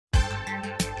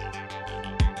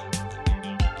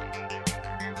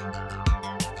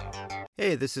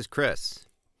Hey, this is Chris,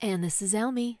 And this is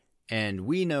Elmi. and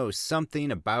we know something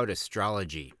about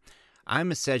astrology. I'm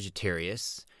a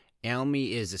Sagittarius,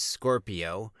 Almy is a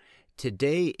Scorpio.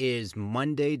 Today is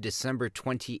Monday, December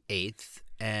 28th,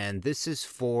 and this is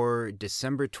for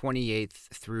December 28th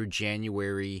through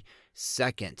January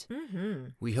 2nd.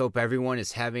 We hope everyone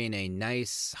is having a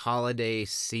nice holiday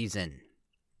season.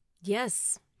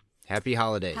 Yes. Happy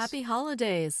holidays. Happy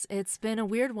holidays. It's been a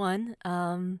weird one,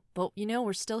 but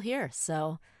we're still here,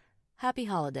 so happy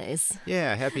holidays.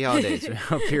 Yeah, happy holidays. We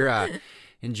hope you're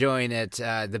enjoying it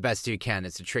the best you can.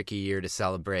 It's a tricky year to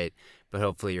celebrate, but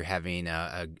hopefully you're having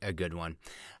a good one.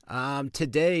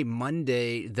 Today,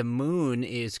 Monday, the moon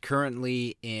is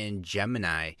currently in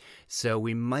Gemini, so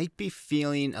we might be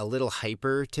feeling a little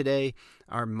hyper today.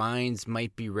 Our minds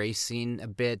might be racing a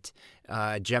bit.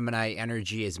 Gemini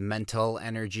energy is mental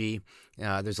energy.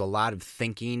 There's a lot of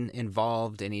thinking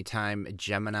involved anytime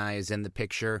Gemini is in the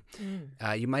picture.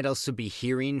 You might also be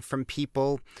hearing from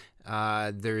people.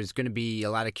 There's going to be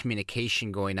a lot of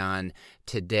communication going on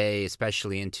today,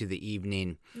 especially into the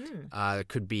evening. It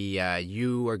could be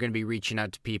you are going to be reaching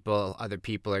out to people. Other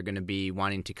people are going to be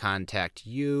wanting to contact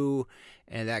you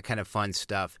and that kind of fun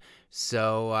stuff.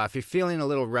 So if you're feeling a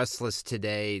little restless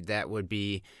today, that would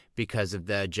be because of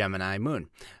the Gemini moon.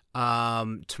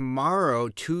 Tomorrow,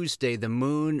 Tuesday, the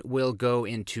moon will go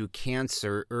into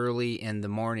Cancer early in the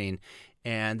morning.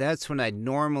 And that's when I'd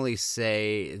normally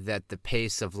say that the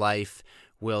pace of life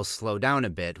will slow down a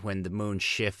bit when the moon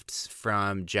shifts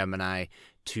from Gemini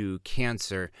to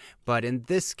Cancer. But in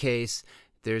this case,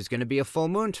 there's going to be a full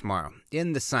moon tomorrow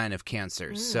in the sign of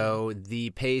Cancer. So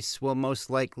the pace will most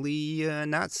likely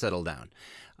not settle down.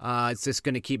 It's just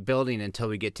going to keep building until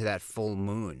we get to that full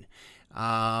moon.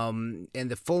 And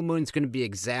the full moon is going to be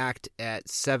exact at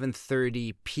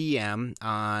 7:30 p.m.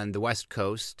 on the West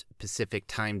Coast, Pacific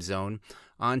time zone,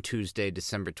 on Tuesday,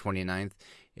 December 29th.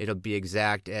 It'll be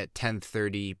exact at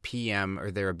 10:30 p.m.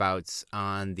 or thereabouts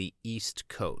on the East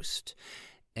Coast.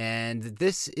 And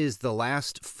this is the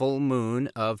last full moon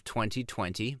of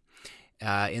 2020.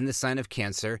 In the sign of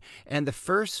Cancer. And the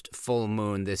first full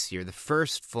moon this year, the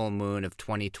first full moon of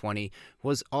 2020,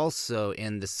 was also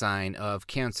in the sign of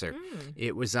Cancer.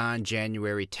 It was on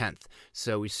January 10th.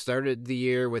 So we started the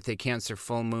year with a Cancer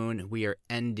full moon. We are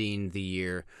ending the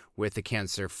year with a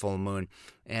Cancer full moon.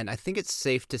 And I think it's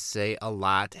safe to say a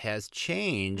lot has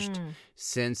changed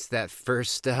since that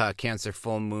first Cancer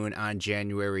full moon on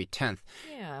January 10th.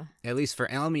 Yeah. At least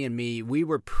for Almy and me, we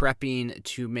were prepping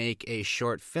to make a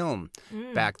short film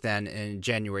back then in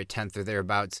January 10th or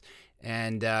thereabouts.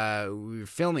 And we were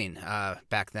filming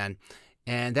back then.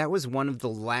 And that was one of the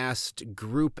last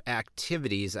group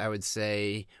activities, I would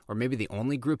say, or maybe the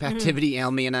only group activity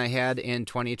Almy and I had in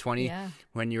 2020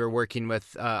 when you were working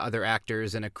with other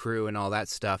actors and a crew and all that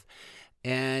stuff.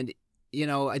 And,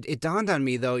 it dawned on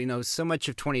me, though, so much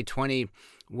of 2020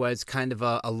 was kind of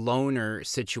a loner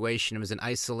situation. It was an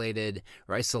isolating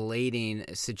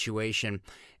situation.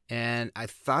 And I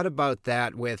thought about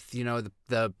that with,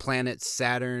 the planets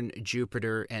Saturn,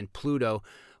 Jupiter, and Pluto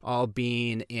all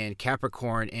being in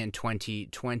Capricorn in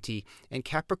 2020. And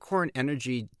Capricorn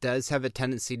energy does have a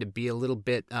tendency to be a little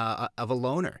bit of a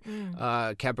loner.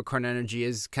 Capricorn energy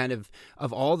is kind of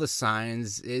all the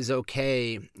signs, is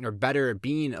okay or better at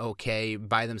being okay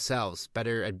by themselves,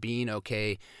 better at being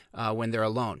okay when they're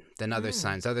alone than other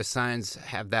signs. Other signs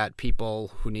have that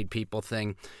people who need people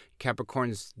thing.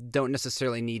 Capricorns don't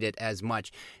necessarily need it as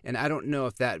much. And I don't know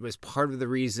if that was part of the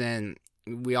reason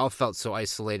we all felt so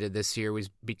isolated this year was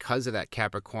because of that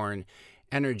Capricorn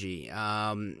energy.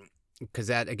 Because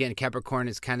that, again, Capricorn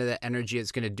is kind of the energy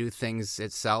that's going to do things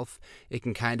itself. It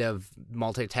can kind of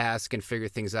multitask and figure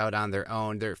things out on their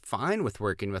own. They're fine with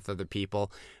working with other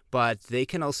people, but they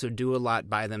can also do a lot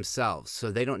by themselves.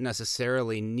 So they don't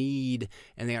necessarily need,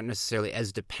 and they aren't necessarily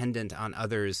as dependent on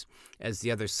others as the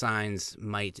other signs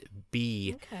might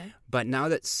be. Okay. But now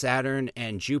that Saturn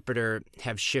and Jupiter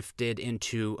have shifted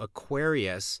into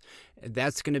Aquarius,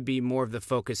 that's going to be more of the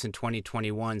focus in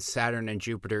 2021, Saturn and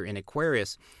Jupiter in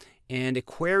Aquarius. And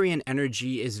Aquarian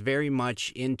energy is very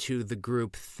much into the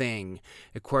group thing.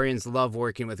 Aquarians love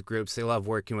working with groups. They love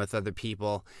working with other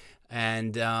people.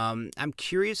 And I'm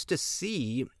curious to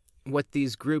see what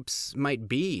these groups might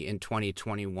be in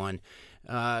 2021.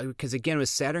 Because, again, with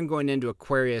Saturn going into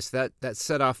Aquarius, that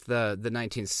set off the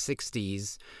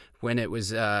 1960s when it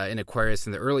was in Aquarius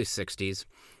in the early 60s.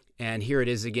 And here it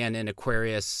is again in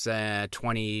Aquarius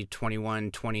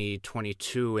 2021,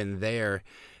 2022 in there.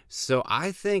 So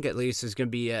I think at least there's going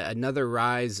to be another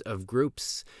rise of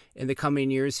groups in the coming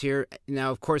years here.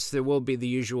 Now, of course, there will be the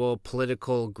usual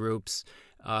political groups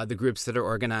the groups that are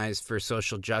organized for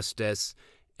social justice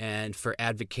and for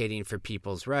advocating for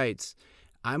people's rights.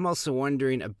 I'm also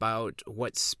wondering about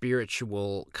what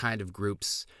spiritual kind of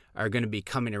groups are going to be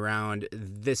coming around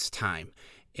this time.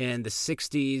 In the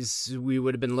 60s, we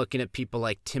would have been looking at people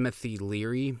like Timothy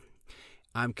Leary.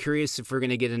 I'm curious if we're going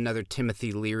to get another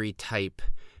Timothy Leary type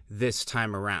this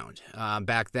time around.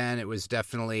 Back then, it was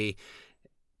definitely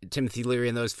Timothy Leary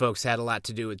and those folks had a lot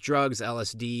to do with drugs,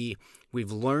 LSD.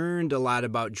 We've learned a lot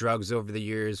about drugs over the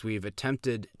years. We've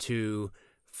attempted to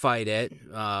fight it.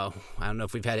 I don't know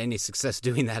if we've had any success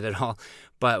doing that at all,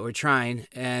 but we're trying.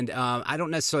 And I don't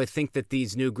necessarily think that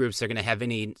these new groups are going to have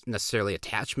any necessarily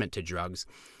attachment to drugs,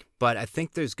 but I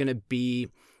think there's going to be,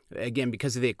 again,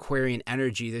 because of the Aquarian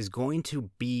energy, there's going to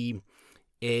be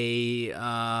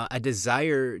a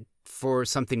desire for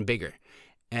something bigger.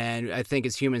 And I think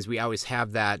as humans, we always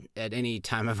have that at any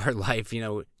time of our life,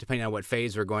 depending on what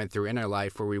phase we're going through in our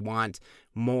life, where we want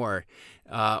more,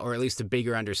 or at least a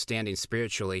bigger understanding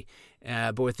spiritually.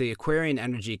 But with the Aquarian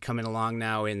energy coming along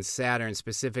now in Saturn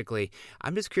specifically,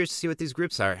 I'm just curious to see what these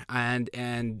groups are and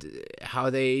how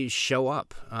they show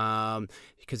up.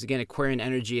 Because again, Aquarian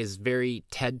energy is very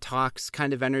TED Talks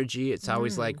kind of energy. It's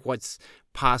always like, what's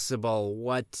possible?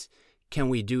 What can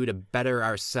we do to better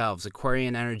ourselves?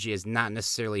 Aquarian energy is not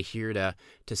necessarily here to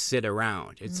sit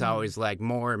around. It's always like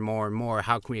more and more and more.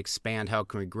 How can we expand? How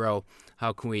can we grow?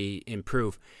 How can we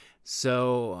improve?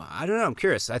 So I don't know. I'm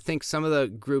curious. I think some of the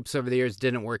groups over the years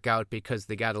didn't work out because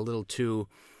they got a little too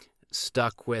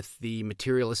stuck with the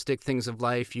materialistic things of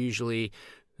life. Usually,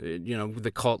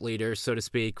 the cult leader, so to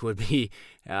speak, would be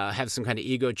have some kind of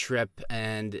ego trip,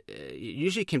 and it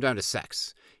usually came down to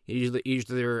sex. Usually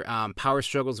their power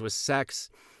struggles with sex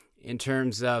in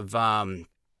terms of, I'm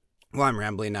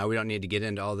rambling now. We don't need to get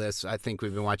into all this. I think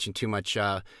we've been watching too much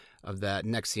of that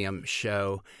NXIVM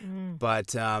show.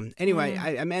 But anyway,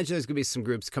 I imagine there's going to be some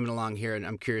groups coming along here, and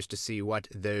I'm curious to see what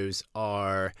those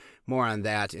are. More on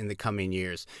that in the coming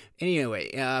years.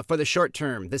 Anyway, for the short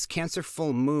term, this Cancer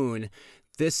full moon,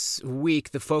 this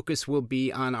week, the focus will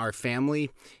be on our family.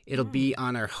 It'll be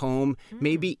on our home,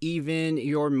 maybe even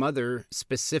your mother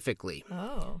specifically.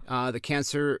 The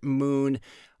Cancer moon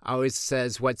always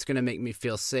says what's going to make me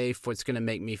feel safe, what's going to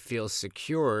make me feel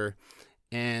secure.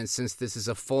 And since this is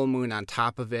a full moon on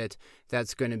top of it,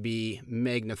 that's going to be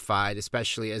magnified,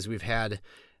 especially as we've had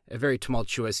a very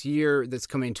tumultuous year that's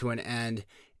coming to an end,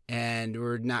 and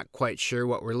we're not quite sure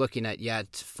what we're looking at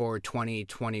yet for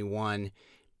 2021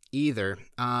 either.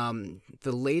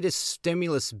 The latest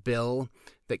stimulus bill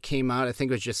that came out, I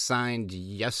think it was just signed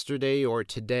yesterday or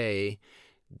today,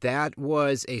 that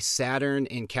was a Saturn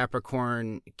in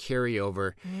Capricorn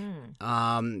carryover.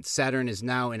 Saturn is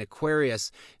now in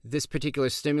Aquarius. This particular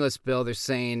stimulus bill, they're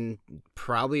saying,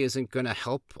 probably isn't going to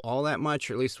help all that much,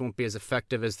 or at least won't be as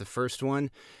effective as the first one.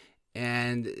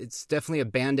 And it's definitely a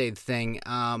Band-Aid thing.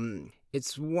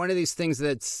 It's one of these things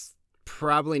that's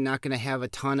probably not going to have a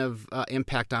ton of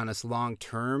impact on us long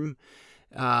term.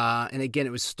 And again,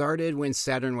 it was started when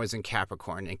Saturn was in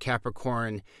Capricorn, and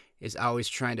Capricorn is always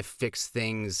trying to fix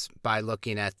things by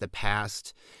looking at the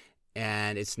past,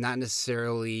 and it's not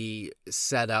necessarily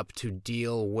set up to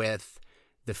deal with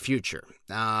the future.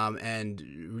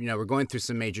 And we're going through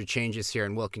some major changes here,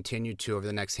 and we'll continue to over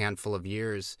the next handful of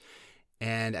years.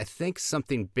 And I think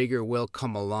something bigger will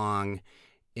come along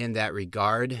in that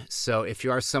regard. So if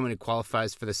you are someone who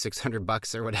qualifies for the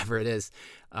 $600 or whatever it is,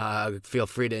 feel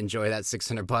free to enjoy that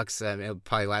 $600. It'll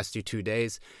probably last you 2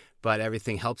 days, but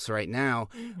everything helps right now.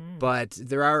 But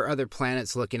there are other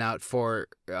planets looking out for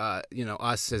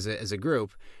us as a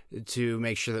group to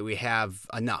make sure that we have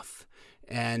enough.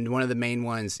 And one of the main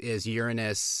ones is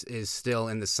Uranus is still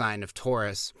in the sign of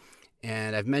Taurus.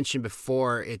 And I've mentioned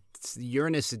before,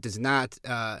 Uranus does not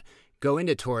go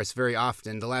into Taurus very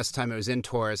often. The last time it was in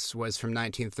Taurus was from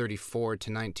 1934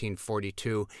 to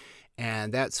 1942,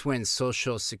 and that's when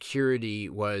Social Security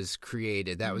was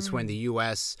created. That was when the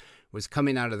U.S. was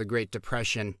coming out of the Great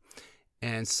Depression,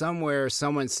 and somewhere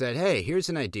someone said, hey, here's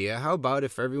an idea. How about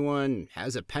if everyone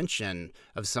has a pension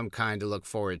of some kind to look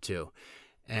forward to?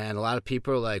 And a lot of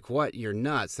people are like, what? You're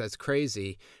nuts. That's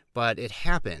crazy. But it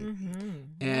happened.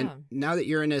 And now that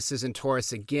Uranus is in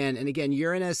Taurus again, and again,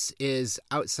 Uranus is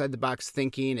outside the box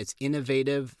thinking. It's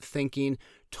innovative thinking.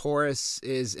 Taurus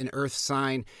is an earth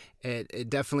sign. It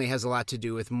definitely has a lot to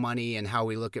do with money and how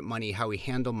we look at money, how we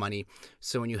handle money.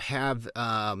 So when you have,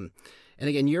 and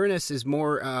again, Uranus is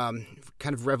more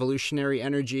kind of revolutionary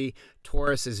energy.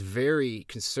 Taurus is very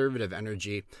conservative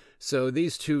energy. So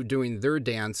these two doing their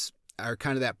dance are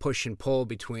kind of that push and pull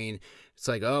between, it's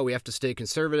like, oh, we have to stay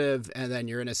conservative, and then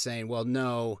Uranus saying, well,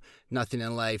 no, nothing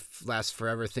in life lasts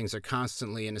forever. Things are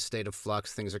constantly in a state of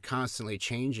flux. Things are constantly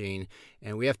changing,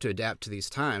 and we have to adapt to these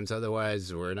times.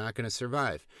 Otherwise, we're not going to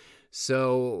survive.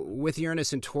 So with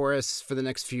Uranus and Taurus for the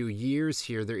next few years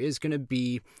here, there is going to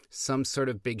be some sort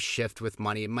of big shift with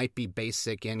money. It might be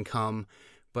basic income,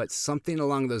 but something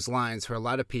along those lines where a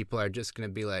lot of people are just going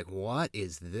to be like, what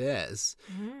is this?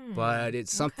 But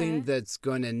it's something that's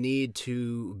going to need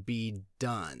to be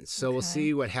done. So we'll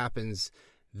see what happens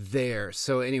there.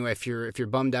 So anyway, if you're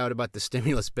bummed out about the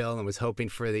stimulus bill and was hoping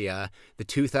for the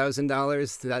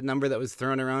 $2,000, that number that was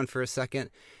thrown around for a second,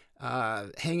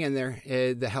 hang in there.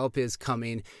 The help is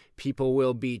coming. People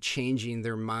will be changing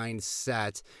their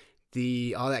mindset.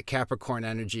 All that Capricorn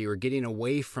energy, we're getting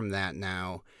away from that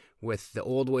now, with the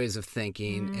old ways of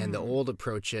thinking and the old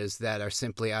approaches that are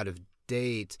simply out of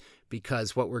date,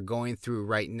 because what we're going through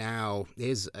right now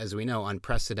is, as we know,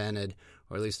 unprecedented,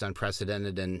 or at least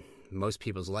unprecedented in most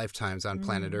people's lifetimes on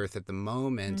planet Earth at the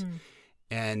moment.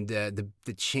 And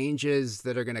the changes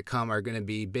that are going to come are going to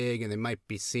be big, and they might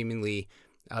be seemingly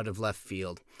out of left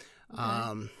field.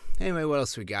 Anyway, what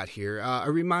else we got here?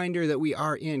 A reminder that we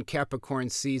are in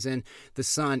Capricorn season. The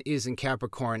sun is in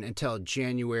Capricorn until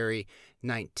January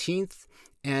 19th.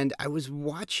 And I was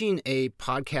watching a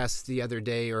podcast the other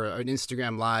day, or an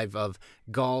Instagram live, of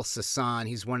Gal Sasson.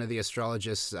 He's one of the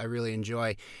astrologists I really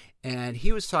enjoy. And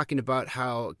he was talking about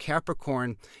how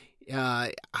Capricorn,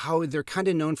 how they're kind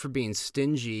of known for being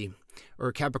stingy,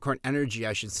 or Capricorn energy,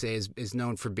 I should say, is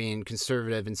known for being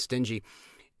conservative and stingy.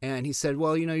 And he said,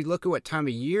 well, you look at what time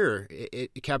of year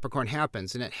Capricorn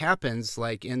happens. And it happens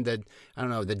like in the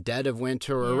dead of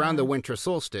winter, or around the winter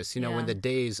solstice, when the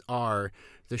days are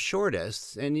the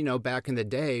shortest. And, back in the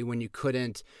day when you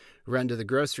couldn't run to the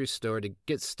grocery store to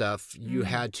get stuff, you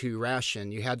had to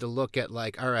ration. You had to look at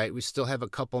like, all right, we still have a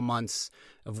couple months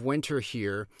of winter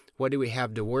here. What do we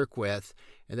have to work with?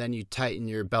 And then you tighten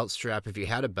your belt strap if you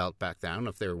had a belt back then. I don't know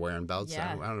if they were wearing belts.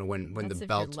 I don't know when the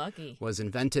belt was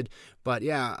invented. But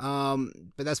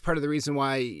but that's part of the reason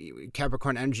why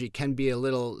Capricorn energy can be a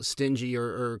little stingy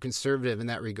or conservative in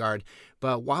that regard.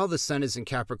 But while the sun is in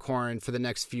Capricorn for the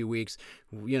next few weeks,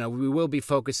 we will be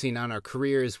focusing on our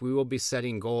careers. We will be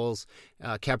setting goals.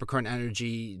 Capricorn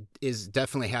energy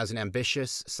definitely has an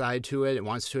ambitious side to it. It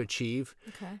wants to achieve.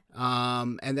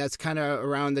 And that's kind of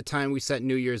around the time we set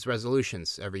New Year's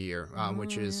resolutions every year,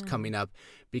 which is coming up.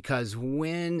 Because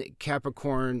when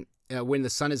the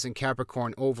sun is in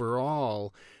Capricorn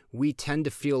overall, we tend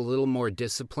to feel a little more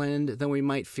disciplined than we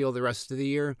might feel the rest of the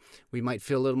year. We might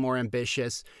feel a little more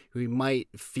ambitious. We might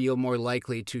feel more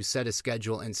likely to set a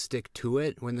schedule and stick to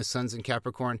it when the sun's in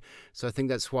Capricorn. So I think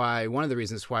that's one of the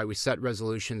reasons why we set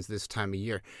resolutions this time of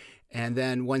year. And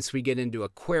then once we get into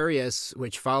Aquarius,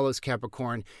 which follows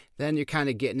Capricorn, then you're kind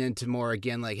of getting into more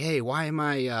again like, hey, why am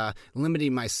I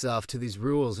limiting myself to these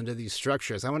rules and to these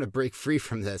structures? I want to break free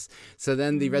from this. So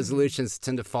then the resolutions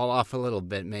tend to fall off a little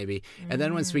bit maybe. And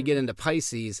then once we get into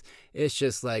Pisces, it's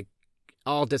just like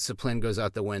all discipline goes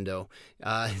out the window.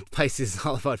 Pisces is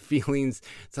all about feelings.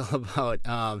 It's all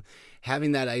about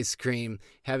having that ice cream,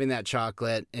 having that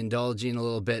chocolate, indulging a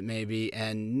little bit maybe,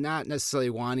 and not necessarily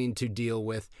wanting to deal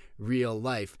with real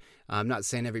life. I'm not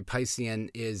saying every Piscean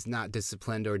is not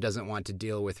disciplined or doesn't want to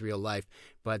deal with real life,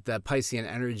 but the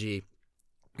Piscean energy,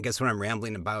 I guess what I'm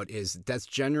rambling about is that's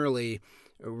generally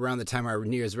around the time our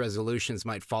New Year's resolutions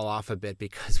might fall off a bit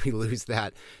because we lose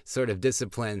that sort of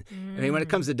discipline. I mean, when it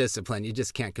comes to discipline, you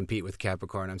just can't compete with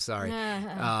Capricorn. I'm sorry.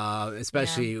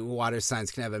 Especially water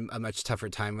signs can have a much tougher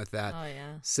time with that.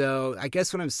 So I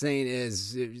guess what I'm saying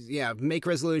is, make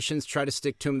resolutions, try to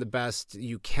stick to them the best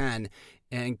you can,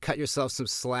 and cut yourself some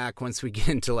slack once we get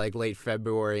into like late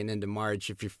February and into March.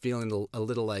 If you're feeling a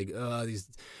little like, oh, these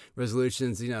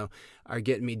resolutions, are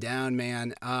getting me down,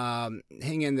 man,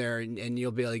 hang in there and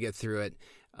you'll be able to get through it.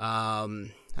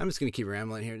 I'm just going to keep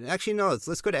rambling here. Actually, no,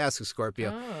 let's go to Ask a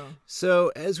Scorpio.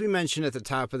 So as we mentioned at the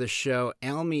top of the show,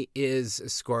 Almy is a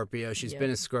Scorpio. She's been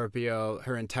a Scorpio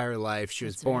her entire life. She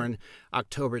was born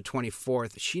October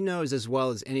 24th. She knows as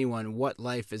well as anyone what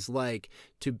life is like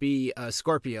to be a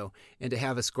Scorpio and to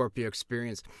have a Scorpio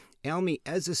experience. Almy,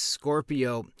 as a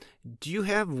Scorpio, do you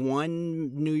have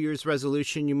one New Year's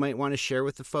resolution you might want to share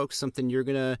with the folks? Something you're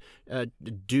going to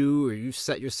do or you've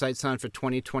set your sights on for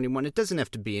 2021? It doesn't have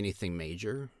to be anything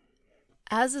major.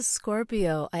 As a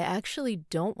Scorpio, I actually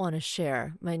don't want to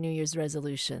share my New Year's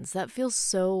resolutions. That feels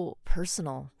so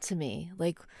personal to me.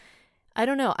 Like, I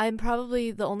don't know. I'm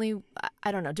probably the only,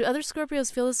 I don't know. Do other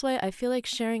Scorpios feel this way? I feel like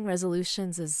sharing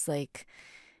resolutions is like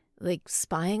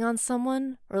spying on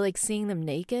someone or like seeing them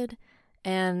naked.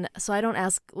 And so I don't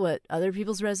ask what other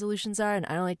people's resolutions are, and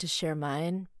I don't like to share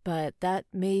mine, but that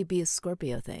may be a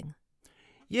Scorpio thing.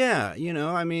 Yeah,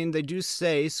 I mean, they do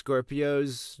say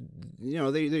Scorpios,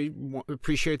 they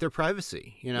appreciate their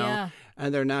privacy, Yeah.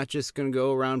 and they're not just going to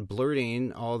go around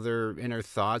blurting all their inner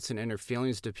thoughts and inner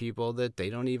feelings to people that they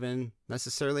don't even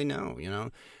necessarily know,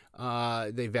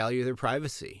 They value their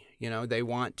privacy, they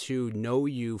want to know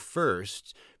you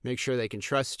first, make sure they can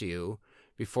trust you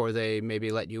before they maybe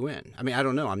let you in. I mean, I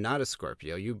don't know. I'm not a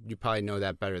Scorpio. You probably know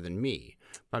that better than me.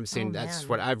 But I'm saying that's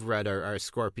what I've read are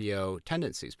Scorpio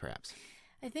tendencies, perhaps.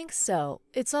 I think so.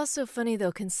 It's also funny,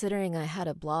 though, considering I had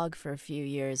a blog for a few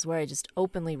years where I just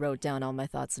openly wrote down all my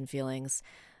thoughts and feelings.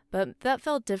 But that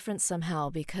felt different somehow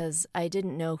because I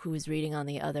didn't know who was reading on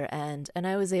the other end, and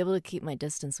I was able to keep my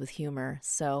distance with humor.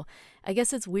 So I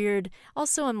guess it's weird.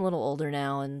 Also, I'm a little older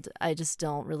now, and I just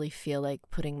don't really feel like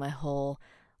putting my whole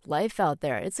life out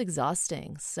there. It's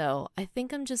exhausting. So I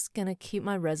think I'm just going to keep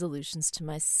my resolutions to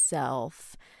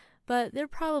myself. But they're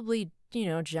probably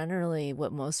generally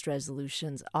what most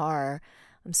resolutions are.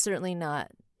 I'm certainly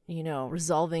not,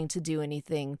 resolving to do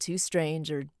anything too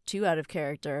strange or too out of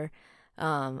character.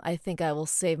 I think I will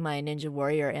save my Ninja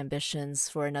Warrior ambitions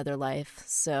for another life.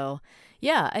 So,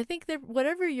 yeah, I think that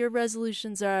whatever your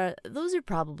resolutions are, those are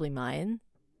probably mine.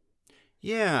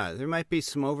 Yeah, there might be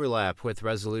some overlap with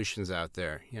resolutions out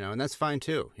there, and that's fine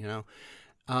too,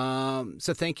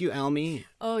 So thank you, Almy.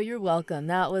 Oh, you're welcome.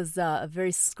 That was a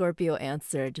very Scorpio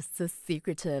answer, just so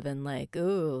secretive and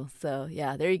ooh. So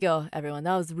yeah, there you go, everyone.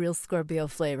 That was real Scorpio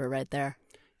flavor right there.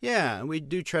 Yeah, we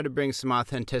do try to bring some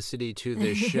authenticity to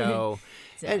this show.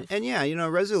 and yeah,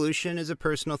 resolution is a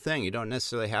personal thing. You don't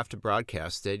necessarily have to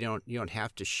broadcast it. You don't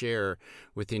have to share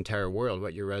with the entire world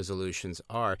what your resolutions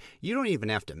are. You don't even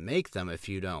have to make them if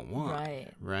you don't want.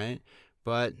 Right?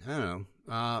 But I don't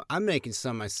know. I'm making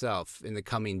some myself in the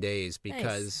coming days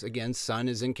because, again, Sun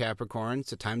is in Capricorn.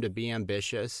 It's a time to be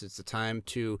ambitious. It's a time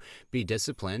to be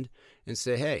disciplined and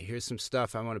say, hey, here's some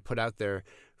stuff I want to put out there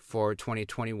for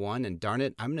 2021. And darn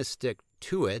it, I'm going to stick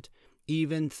to it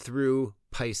even through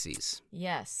Pisces.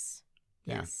 Yes.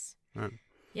 Yes. Yeah. Right.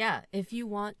 Yeah. If you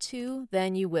want to,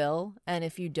 then you will. And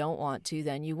if you don't want to,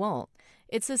 then you won't.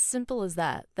 It's as simple as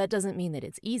that. That doesn't mean that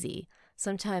it's easy.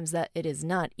 Sometimes that it is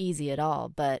not easy at all,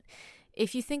 but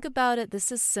if you think about it,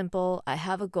 this is simple. I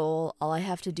have a goal. All I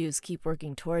have to do is keep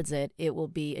working towards it. It will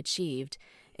be achieved.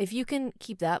 If you can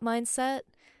keep that mindset,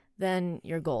 then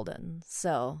you're golden.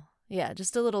 So, yeah,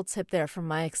 just a little tip there from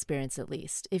my experience at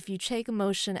least. If you take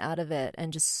emotion out of it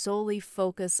and just solely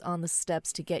focus on the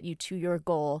steps to get you to your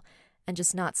goal and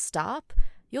just not stop,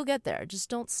 you'll get there. Just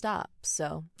don't stop.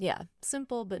 So, yeah,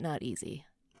 simple but not easy.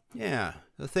 Yeah.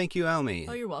 Well, thank you, Almy.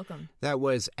 Oh, you're welcome. That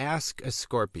was Ask a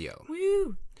Scorpio.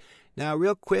 Woo! Now,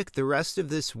 real quick, the rest of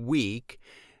this week,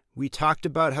 we talked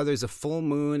about how there's a full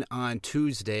moon on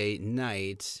Tuesday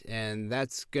night, and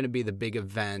that's going to be the big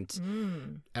event,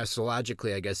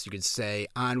 astrologically, I guess you could say,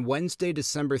 on Wednesday,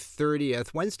 December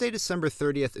 30th. Wednesday, December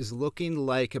 30th is looking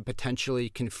like a potentially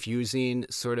confusing,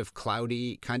 sort of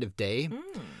cloudy kind of day.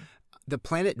 The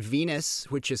planet Venus,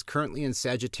 which is currently in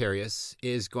Sagittarius,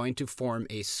 is going to form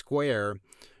a square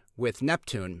with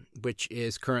Neptune, which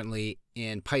is currently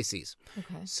in Pisces.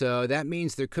 Okay. So that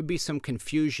means there could be some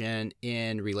confusion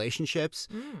in relationships.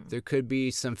 There could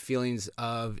be some feelings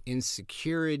of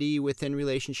insecurity within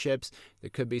relationships. There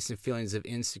could be some feelings of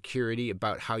insecurity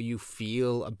about how you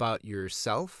feel about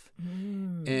yourself.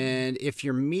 And if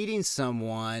you're meeting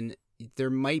someone, there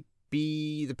might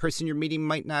be the person you're meeting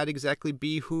might not exactly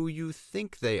be who you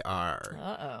think they are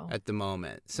at the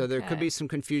moment. So there could be some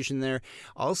confusion there.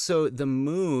 Also, the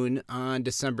moon on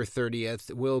December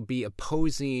 30th will be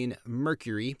opposing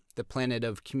Mercury, the planet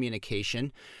of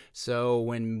communication. So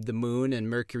when the moon and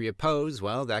Mercury oppose,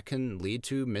 well, that can lead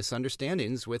to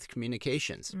misunderstandings with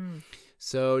communications.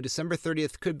 So December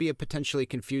 30th could be a potentially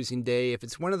confusing day. If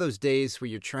it's one of those days where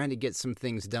you're trying to get some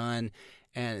things done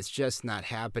and it's just not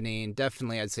happening,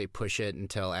 definitely I'd say push it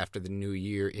until after the new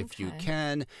year if you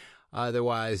can.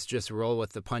 Otherwise, just roll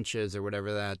with the punches or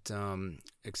whatever that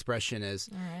expression is.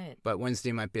 All right. But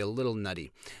Wednesday might be a little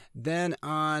nutty. Then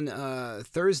on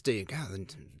Thursday,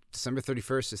 God, December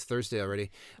 31st is Thursday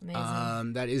already.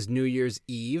 Amazing. That is New Year's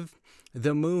Eve.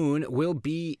 The moon will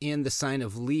be in the sign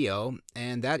of Leo,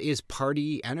 and that is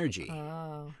party energy.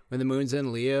 When the moon's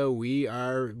in Leo, we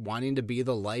are wanting to be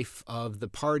the life of the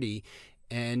party.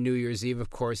 And New Year's Eve, of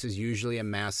course, is usually a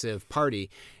massive party.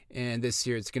 And this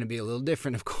year it's going to be a little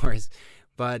different, of course.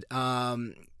 But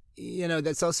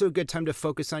that's also a good time to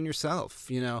focus on yourself.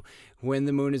 When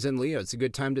the moon is in Leo, it's a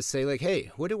good time to say, like,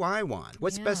 hey, what do I want?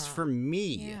 What's best for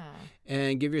me? Yeah.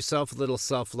 And give yourself a little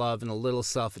self-love and a little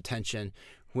self-attention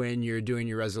when you're doing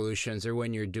your resolutions or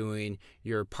when you're doing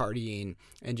your partying,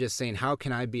 and just saying, how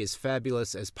can I be as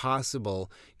fabulous as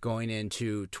possible going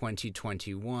into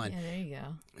 2021? Yeah, there you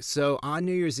go. So on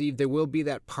New Year's Eve, there will be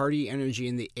that party energy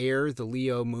in the air, the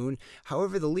Leo moon.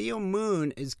 However, the Leo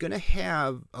moon is going to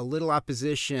have a little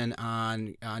opposition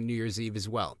on New Year's Eve as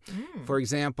well. For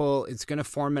example, it's going to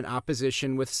form an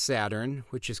opposition with Saturn,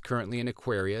 which is currently in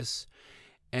Aquarius.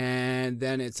 And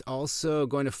then it's also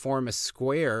going to form a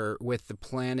square with the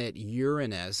planet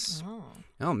Uranus.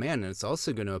 Oh man, and it's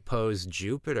also going to oppose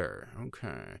Jupiter.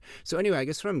 Okay. So anyway, I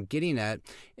guess what I'm getting at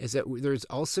is that there's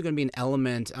also going to be an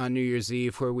element on New Year's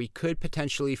Eve where we could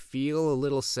potentially feel a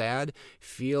little sad,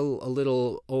 feel a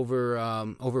little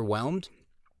overwhelmed.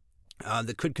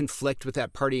 That could conflict with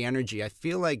that party energy. I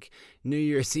feel like New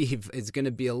Year's Eve is going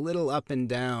to be a little up and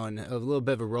down, a little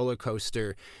bit of a roller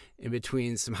coaster in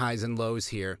between some highs and lows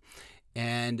here.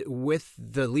 And with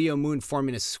the Leo moon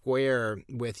forming a square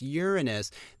with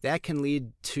Uranus, that can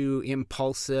lead to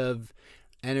impulsive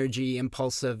energy,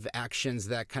 impulsive actions,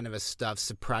 that kind of a stuff,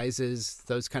 surprises,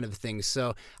 those kind of things.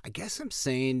 So I guess I'm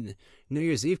saying New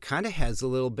Year's Eve kind of has a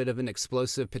little bit of an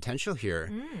explosive potential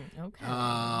here.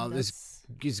 Okay.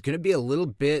 There's going to be a little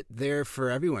bit there for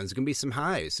everyone. There's going to be some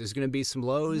highs. There's going to be some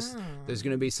lows. There's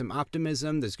going to be some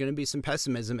optimism. There's going to be some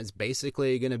pessimism. It's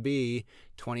basically going to be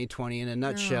 2020 in a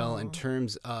nutshell in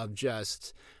terms of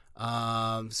just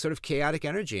sort of chaotic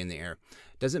energy in the air.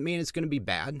 Doesn't mean it's going to be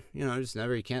bad.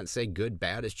 You can't say good,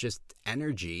 bad. It's just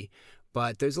energy.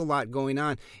 But there's a lot going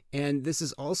on. And this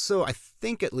is also, I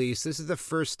think at least, this is the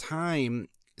first time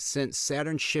since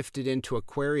Saturn shifted into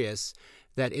Aquarius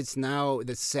that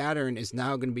Saturn is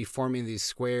now going to be forming these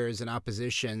squares and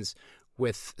oppositions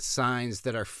with signs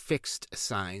that are fixed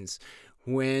signs.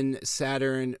 When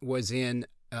Saturn was in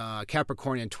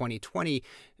Capricorn in 2020,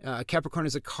 Capricorn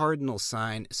is a cardinal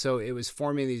sign, so it was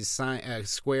forming these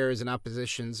squares and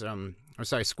oppositions,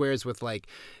 squares with like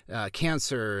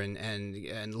Cancer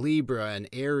and Libra and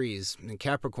Aries and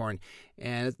Capricorn.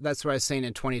 And that's what I was saying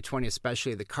in 2020,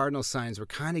 especially the cardinal signs were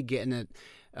kind of getting it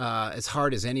as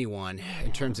hard as anyone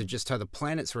in terms of just how the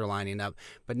planets were lining up.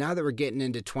 But now that we're getting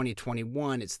into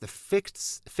 2021, it's the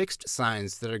fixed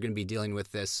signs that are going to be dealing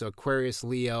with this. So Aquarius,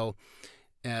 Leo,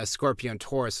 Scorpio, and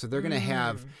Taurus. So they're going to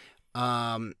have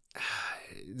so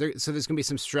there's going to be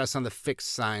some stress on the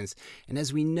fixed signs. And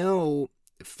as we know,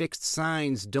 fixed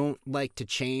signs don't like to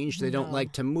change. They don't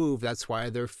like to move. That's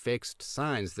why they're fixed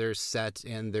signs. They're set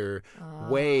in their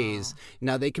ways.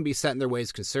 Now, they can be set in their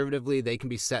ways conservatively. They can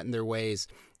be set in their ways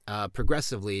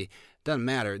progressively. Doesn't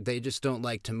matter. They just don't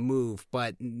like to move.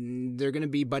 But they're going to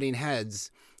be butting heads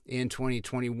in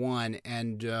 2021,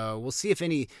 and we'll see if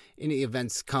any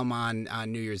events come on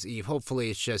New Year's Eve. Hopefully,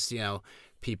 it's just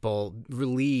people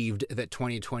relieved that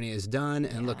 2020 is done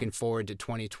and looking forward to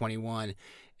 2021.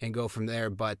 And go from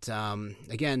there. But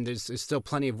again, there's still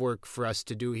plenty of work for us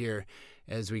to do here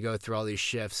as we go through all these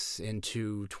shifts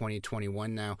into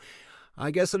 2021 now.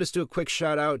 I guess I'll just do a quick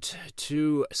shout out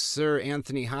to Sir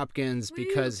Anthony Hopkins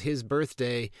because his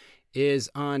birthday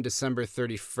is on December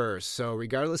 31st. So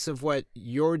regardless of what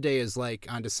your day is like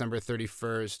on December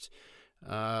 31st,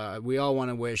 we all want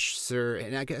to wish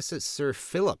and I guess it's Sir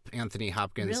Philip Anthony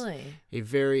Hopkins, a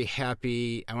very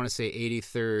happy, I want to say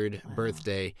 83rd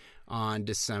birthday on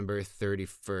December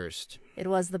 31st. It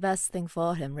was the best thing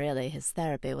for him, really. His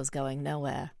therapy was going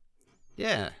nowhere.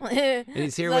 Yeah. And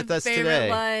he's here with us today. My favorite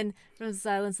line from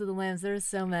Silence of the Lambs. There are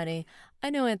so many. I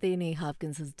know Anthony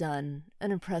Hopkins has done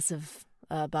an impressive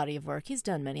body of work. He's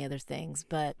done many other things,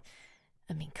 but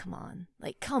I mean, come on.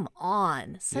 Come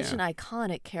on. Such an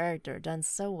iconic character, done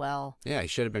so well. Yeah, he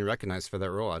should have been recognized for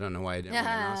that role. I don't know why he didn't win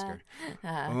an Oscar.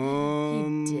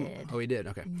 He did. Oh, he did?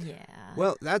 Okay. Yeah.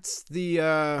 Well, that's the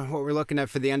what we're looking at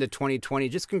for the end of 2020.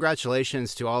 Just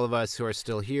congratulations to all of us who are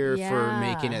still here for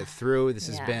making it through. This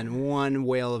has been one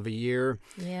whale of a year.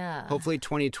 Yeah. Hopefully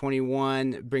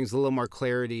 2021 brings a little more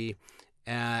clarity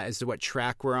as to what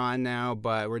track we're on now,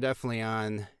 but we're definitely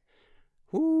on...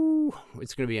 Ooh,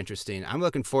 it's going to be interesting. I'm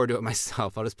looking forward to it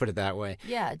myself. I'll just put it that way.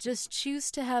 Yeah, just choose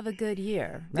to have a good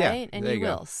year, right? Yeah, and you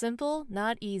will. Simple,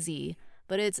 not easy,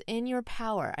 but it's in your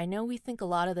power. I know we think a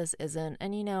lot of this isn't,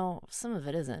 and some of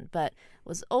it isn't, but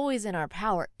what's always in our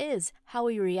power is how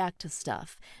we react to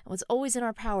stuff. And what's always in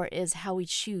our power is how we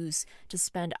choose to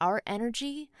spend our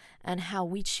energy and how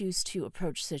we choose to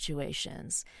approach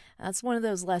situations. That's one of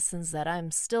those lessons that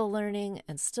I'm still learning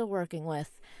and still working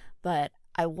with. But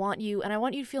I want you, and I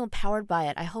want you to feel empowered by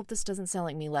it. I hope this doesn't sound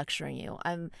like me lecturing you.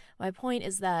 My point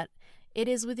is that it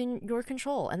is within your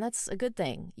control, and that's a good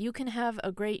thing. You can have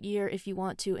a great year if you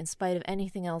want to, in spite of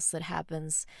anything else that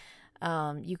happens.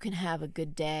 You can have a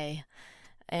good day.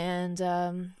 And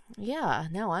yeah,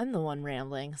 now I'm the one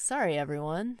rambling. Sorry,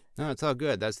 everyone. No, it's all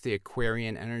good. That's the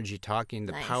Aquarian energy talking.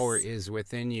 The Nice. power is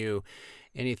within you.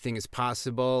 Anything is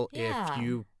possible Yeah. if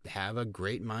you have a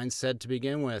great mindset to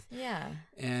begin with. Yeah.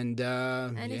 And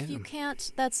If you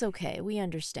can't, that's okay. We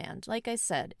understand. Like I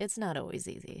said, it's not always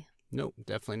easy. Nope,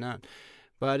 definitely not.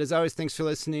 But as always, thanks for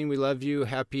listening. We love you.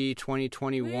 Happy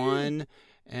 2021.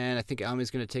 And I think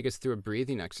Almi's going to take us through a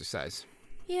breathing exercise.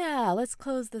 Yeah, let's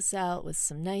close this out with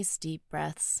some nice deep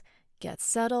breaths. Get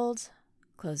settled.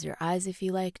 Close your eyes if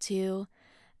you like to.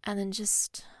 And then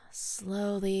just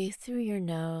slowly through your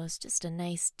nose, just a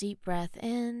nice deep breath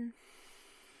in.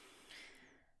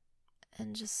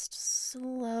 And just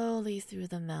slowly through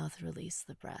the mouth, release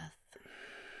the breath.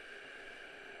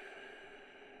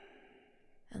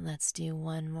 And let's do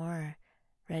one more.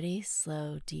 Ready?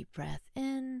 Slow, deep breath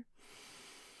in.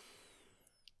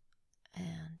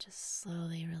 And just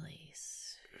slowly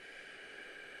release.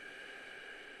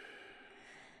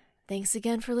 Thanks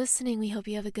again for listening. We hope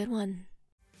you have a good one.